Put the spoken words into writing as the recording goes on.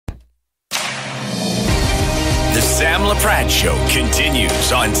Sam LaPrat Show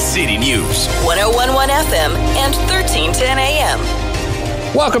continues on City News. 101.1 FM and 1310 AM.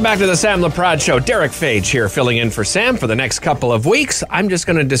 Welcome back to the Sam LaPrat Show. Derick Fage here, filling in for Sam for the next couple of weeks. I'm just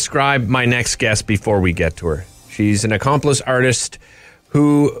going to describe my next guest before we get to her. She's an accomplished artist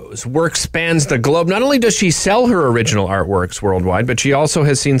whose work spans the globe. Not only does she sell her original artworks worldwide, but she also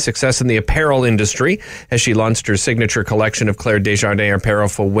has seen success in the apparel industry as she launched her signature collection of Claire Desjardins apparel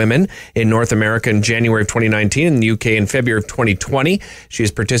for women in North America in January of 2019, in the UK in February of 2020. She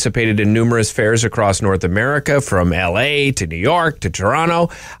has participated in numerous fairs across North America, from LA to New York to Toronto,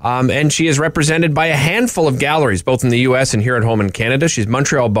 and she is represented by a handful of galleries, both in the US and here at home in Canada. She's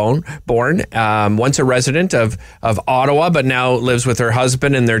Montreal born, once a resident of Ottawa, but now lives with her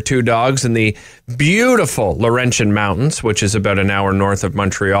husband and their two dogs in the beautiful Laurentian Mountains, which is about an hour north of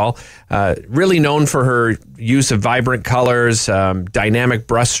Montreal. Really known for her use of vibrant colors, dynamic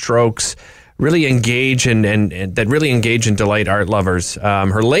brush strokes, really engage and that really engage and delight art lovers.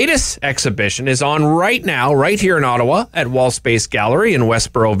 Her latest exhibition is on right now, right here in Ottawa at Wall Space Gallery in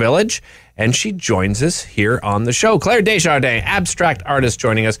Westboro Village. And she joins us here on the show. Claire Desjardins, abstract artist,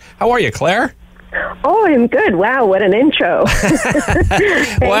 joining us. How are you, Claire? Oh, I'm good. Wow, what an intro.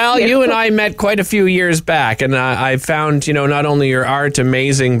 Well, you and I met quite a few years back, and I found, not only your art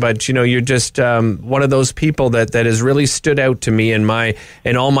amazing, but, you're just one of those people that has really stood out to me in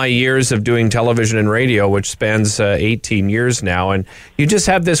all my years of doing television and radio, which spans 18 years now. And you just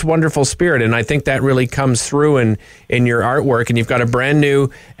have this wonderful spirit, and I think that really comes through in your artwork. And you've got a brand new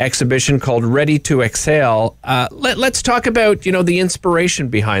exhibition called Ready to Exhale. Let's talk about, the inspiration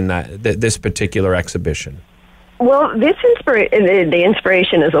behind this particular exhibition. Well, the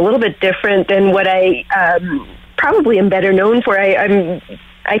inspiration is a little bit different than what I probably am better known for. I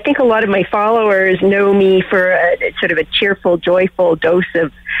think a lot of my followers know me for sort of a cheerful, joyful dose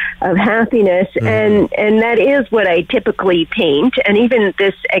of happiness, and that is what I typically paint. And even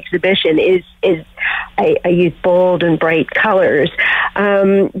this exhibition I use bold and bright colors,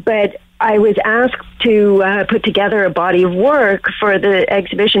 but I was asked to put together a body of work for the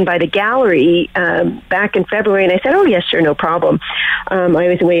exhibition by the gallery back in February, and I said, oh, yes, sure, no problem. I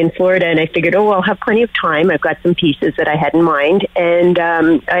was away in Florida, and I figured, I'll have plenty of time. I've got some pieces that I had in mind, and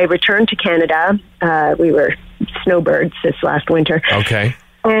I returned to Canada. We were snowbirds this last winter. Okay.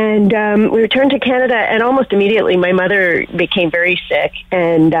 And we returned to Canada, and almost immediately my mother became very sick,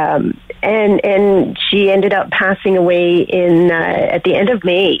 and she ended up passing away at the end of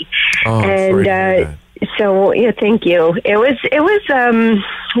May. Oh, and so yeah, thank you. It was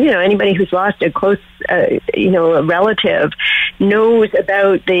anybody who's lost a close a relative knows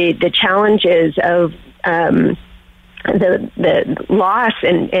about the challenges of the loss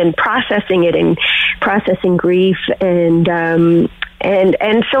and processing it and processing grief and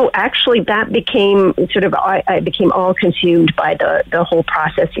so actually that became I became all consumed by the whole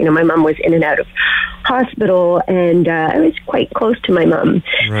process. My mom was in and out of hospital, and I was quite close to my mom.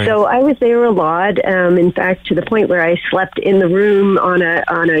 Right. So I was there a lot. In fact, to the point where I slept in the room on a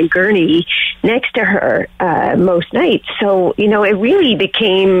gurney next to her most nights. So, it really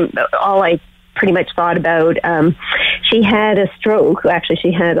became all I pretty much thought about. She had a stroke. Actually,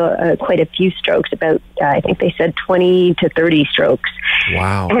 she had quite a few strokes, about, I think they said 20 to 30 strokes.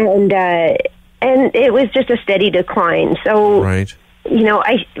 Wow. And it was just a steady decline. So, right.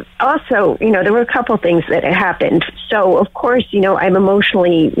 I also, there were a couple things that had happened. So, of course, I'm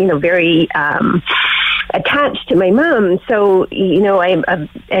emotionally, very attached to my mom. So, I'm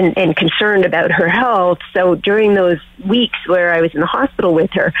and concerned about her health. So during those weeks where I was in the hospital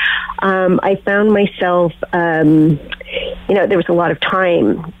with her, I found myself, there was a lot of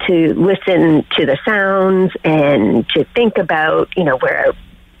time to listen to the sounds and to think about,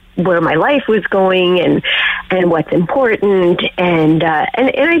 where my life was going and what's important, and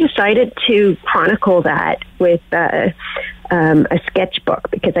I decided to chronicle that with a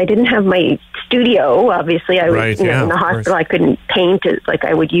sketchbook, because I didn't have my studio. Obviously, I was in the hospital. I couldn't paint it like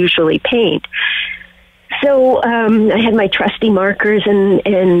I would usually paint. So I had my trusty markers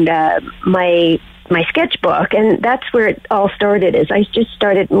and my sketchbook, and that's where it all started. Is I just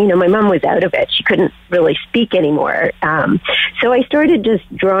started, my mom was out of it. She couldn't really speak anymore. So I started just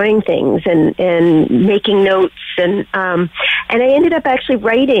drawing things and making notes, and I ended up actually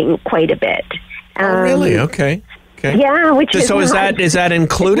writing quite a bit. Oh, really? Okay. Yeah, is that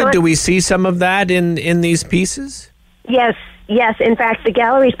included? Do we see some of that in these pieces? Yes. In fact, the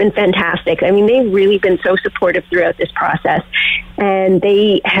gallery's been fantastic. I mean, they've really been so supportive throughout this process, and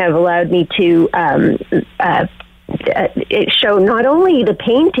they have allowed me to show not only the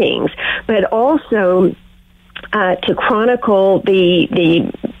paintings, but also to chronicle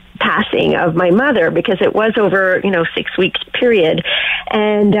the passing of my mother, because it was over 6 weeks period,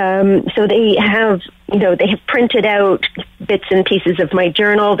 and so they have printed out bits and pieces of my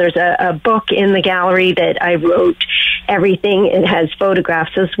journal. There's a book in the gallery that I wrote everything. It has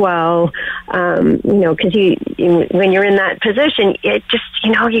photographs as well. Because when you're in that position, it just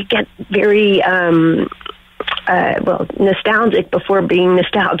you get very nostalgic before being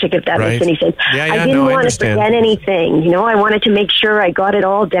nostalgic, if that makes any sense. I didn't want to forget anything. I wanted to make sure I got it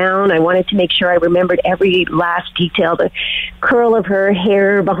all down. I wanted to make sure I remembered every last detail, the curl of her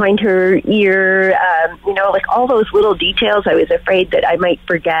hair behind her ear, like all those little details I was afraid that I might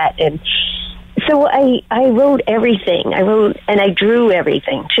forget. And so I wrote everything. I wrote and I drew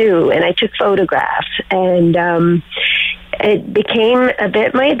everything too, and I took photographs, and it became a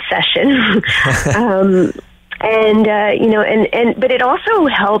bit my obsession. But it also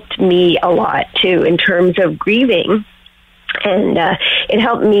helped me a lot too in terms of grieving, and it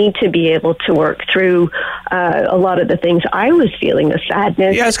helped me to be able to work through a lot of the things I was feeling, the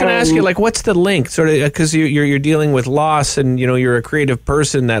sadness. Yeah, I was going to ask you, what's the link? Sort of, because you're dealing with loss, and you're a creative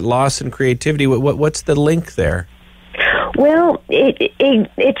person. That loss and creativity. What's the link there? Well,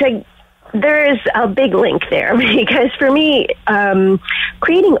 there is a big link there, because for me,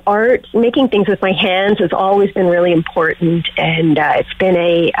 creating art, making things with my hands has always been really important, and it's been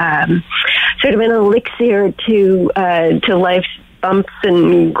a sort of an elixir to life's bumps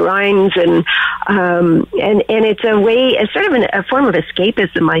and grinds, and it's a way, it's sort of a form of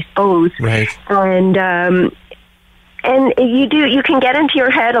escapism, I suppose. Right. And you can get into your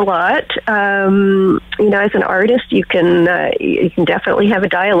head a lot. As an artist, you can definitely have a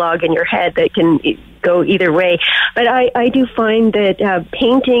dialogue in your head that can go either way. But I do find that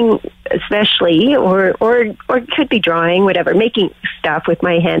painting, especially, or it could be drawing, whatever, making stuff with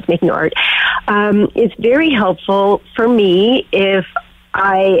my hands, making art, is very helpful for me if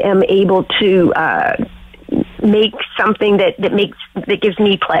I am able to make something that gives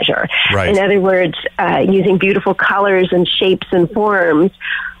me pleasure. Right. In other words, using beautiful colors and shapes and forms,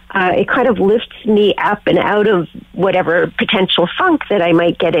 it kind of lifts me up and out of whatever potential funk that I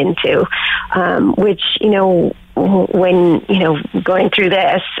might get into, which, when, going through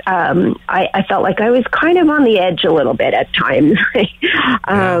this, I felt like I was kind of on the edge a little bit at times,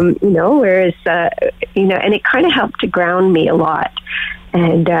 whereas, and it kind of helped to ground me a lot.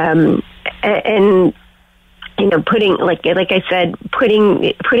 And putting, like I said, putting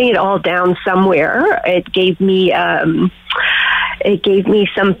it all down somewhere, it gave me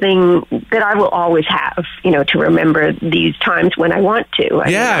something that I will always have, to remember these times when I want to.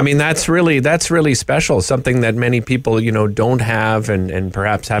 I mean, that's really special. Something that many people, don't have, and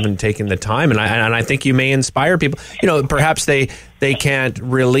perhaps haven't taken the time. And I think you may inspire people. Perhaps they can't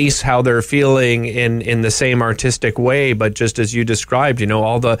release how they're feeling in the same artistic way, but just as you described,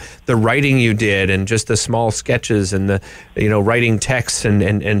 all the writing you did, and just the small sketches, and the writing texts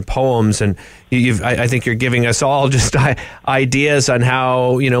and poems, and I think you're giving us all just ideas on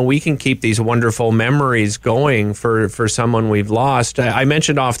how we can keep these wonderful memories going for someone we've lost. I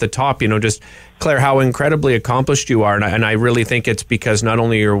mentioned off the top, just Claire, how incredibly accomplished you are, and I really think it's because not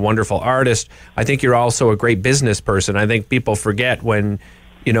only you're a wonderful artist, I think you're also a great business person. I think people forget when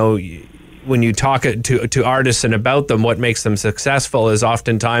you talk to artists and about them, what makes them successful is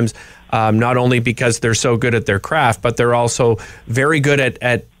oftentimes not only because they're so good at their craft, but they're also very good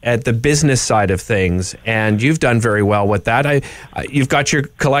at the business side of things. And you've done very well with that. You've got your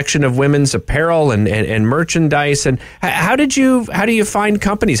collection of women's apparel and merchandise. And how do you find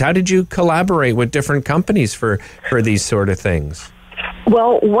companies? How did you collaborate with different companies for these sort of things?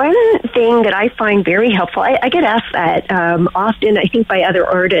 Well, one thing that I find very helpful, I get asked that often, I think, by other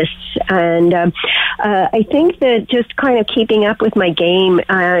artists, and I think that just kind of keeping up with my game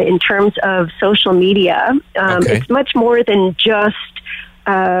in terms of social media, it's much more than just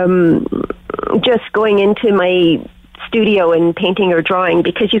going into my studio and painting or drawing,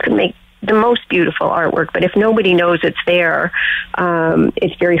 because you can make the most beautiful artwork, but if nobody knows it's there,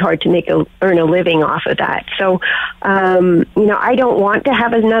 it's very hard to earn a living off of that. So, I don't want to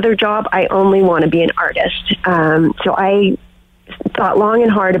have another job. I only want to be an artist. So I thought long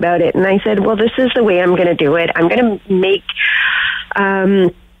and hard about it, and I said, well, this is the way I'm going to do it. I'm going to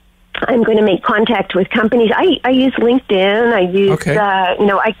make contact with companies. I use LinkedIn. I use,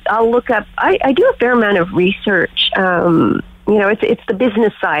 I'll look up, I do a fair amount of research, it's the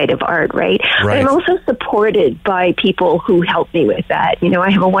business side of art, right? Right. But I'm also supported by people who help me with that. I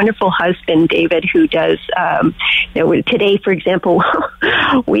have a wonderful husband, David, who does, today, for example,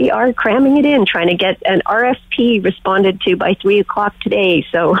 we are cramming it in, trying to get an RFP responded to by 3:00 today.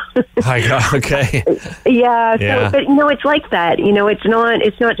 So, okay. Yeah. So, but it's like that.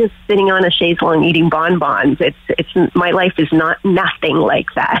 It's not just sitting on a chaise longue eating bonbons. It's my life is not nothing like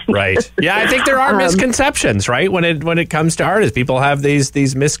that. Right. Yeah, I think there are misconceptions, right? When it comes to artists, people have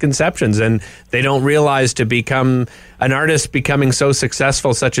these misconceptions, and they don't realize to become an artist, becoming so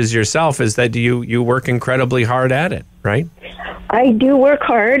successful, such as yourself, is that you work incredibly hard at it, right? I do work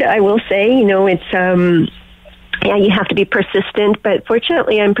hard. I will say, it's. Yeah, you have to be persistent, but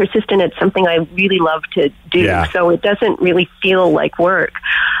fortunately I'm persistent at something I really love to do, so it doesn't really feel like work.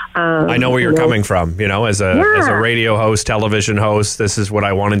 I know where you're coming from, as a radio host, television host, this is what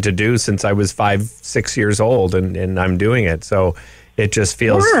I wanted to do since I was 5-6 years old, and I'm doing it, so it just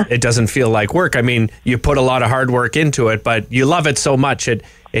feels, it doesn't feel like work. I mean, you put a lot of hard work into it, but you love it so much, it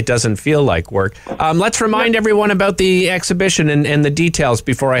doesn't feel like work. Let's remind everyone about the exhibition and the details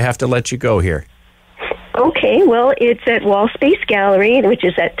before I have to let you go here. Okay, well, it's at Wall Space Gallery, which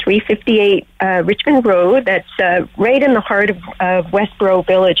is at 358 Richmond Road. That's right in the heart of Westboro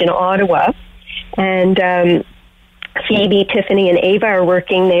Village in Ottawa. And Phoebe, Tiffany, and Ava are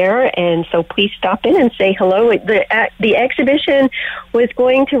working there, and so please stop in and say hello. The exhibition was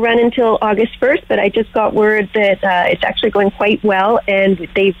going to run until August 1st, but I just got word that it's actually going quite well, and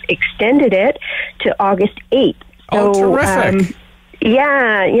they've extended it to August 8th. So, terrific.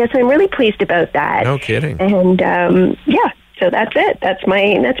 Yes, I'm really pleased about that. No kidding. And so that's it. That's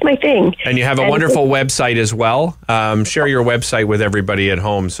my thing. And you have a wonderful website as well. Share your website with everybody at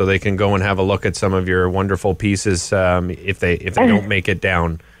home so they can go and have a look at some of your wonderful pieces if they don't make it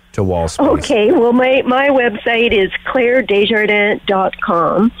down to Wall Space. Okay, well, my website is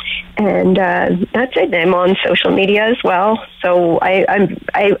clairedesjardins.com, and that's it. I'm on social media as well, so I'm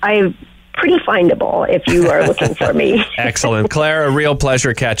pretty findable if you are looking for me. Excellent. Claire, a real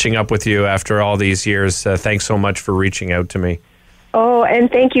pleasure catching up with you after all these years. Thanks so much for reaching out to me. Oh, and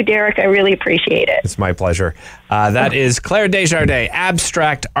thank you, Derek. I really appreciate it. It's my pleasure. That is Claire Desjardins,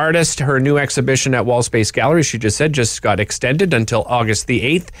 abstract artist. Her new exhibition at Wall Space Gallery, she just said, just got extended until August the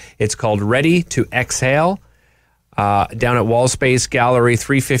 8th. It's called Ready to Exhale. Down at Wall Space Gallery,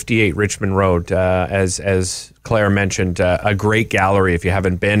 358 Richmond Road, as Claire mentioned, a great gallery if you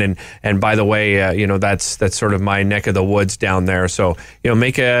haven't been. And by the way, that's sort of my neck of the woods down there. So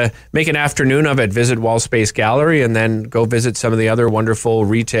make an afternoon of it. Visit Wall Space Gallery, and then go visit some of the other wonderful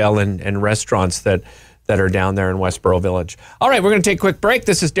retail and restaurants that are down there in Westboro Village. All right, we're going to take a quick break.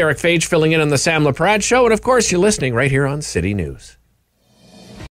 This is Derick Fage filling in on the Sam LaPrade Show, and of course, you're listening right here on City News.